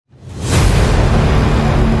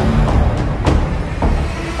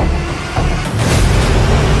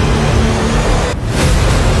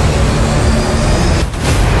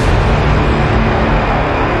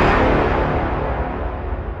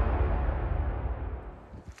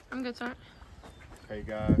I'm good, sir. Okay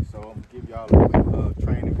guys, so I'm gonna give y'all a quick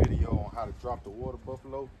training video on how to drop the water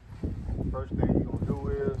buffalo. First thing you're gonna do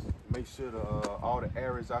is make sure all the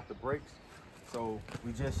air is out the brakes. So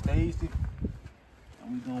we just staged it,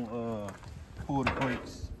 and we're gonna pull the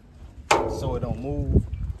brakes so it don't move.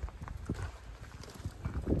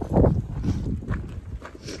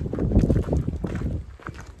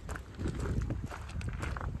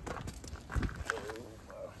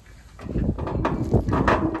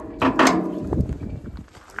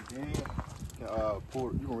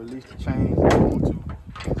 You can release the chains if you want to.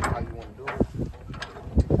 That's how you want to do it.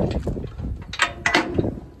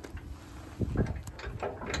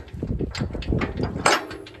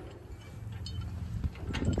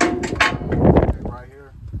 Okay, right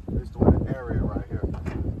here, this is the area right here.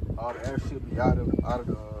 All the air should be out of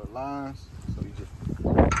the lines. So you just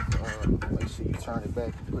make sure you turn it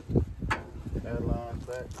back and put the air lines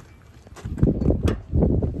back.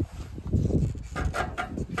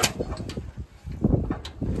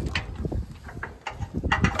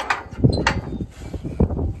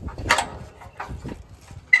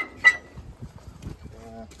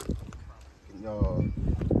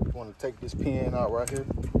 You want to take this pin out right here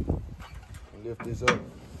and lift this up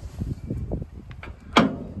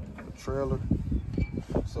the trailer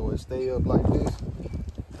so it stay up like this.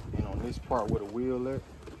 And on this part where the wheel at,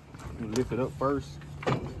 you lift it up first,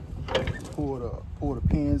 pull the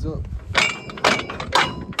pins up, pull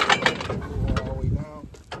all the way down,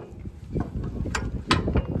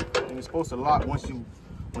 and it's supposed to lock once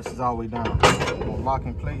it's all the way down. It's gonna lock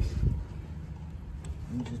in place.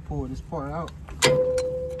 You just pull this part out,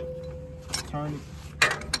 turn it,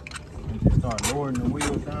 and just start lowering the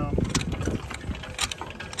wheels down.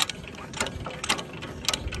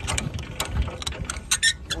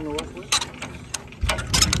 I don't know what's what.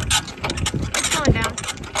 It's going down.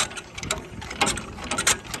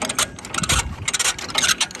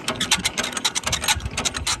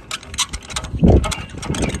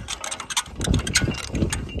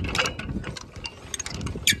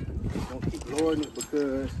 Don't keep lowering it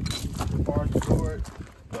because the farther you lower it,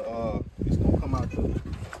 it's gonna come out to the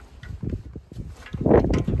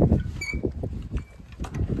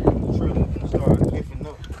trailer and start lifting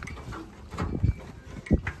up.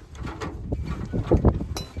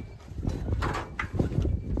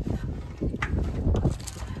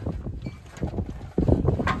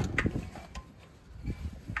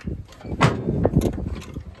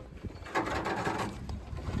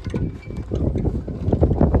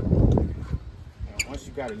 Once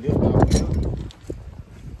you got it lift out here,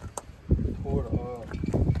 pull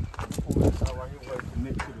this out right here where it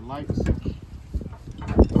connects to the lights.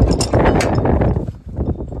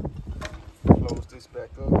 Close this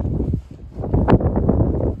back up.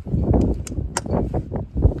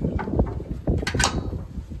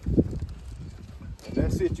 And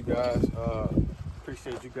that's it, you guys.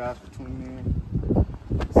 Appreciate you guys for tuning in.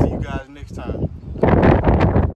 See you guys next time.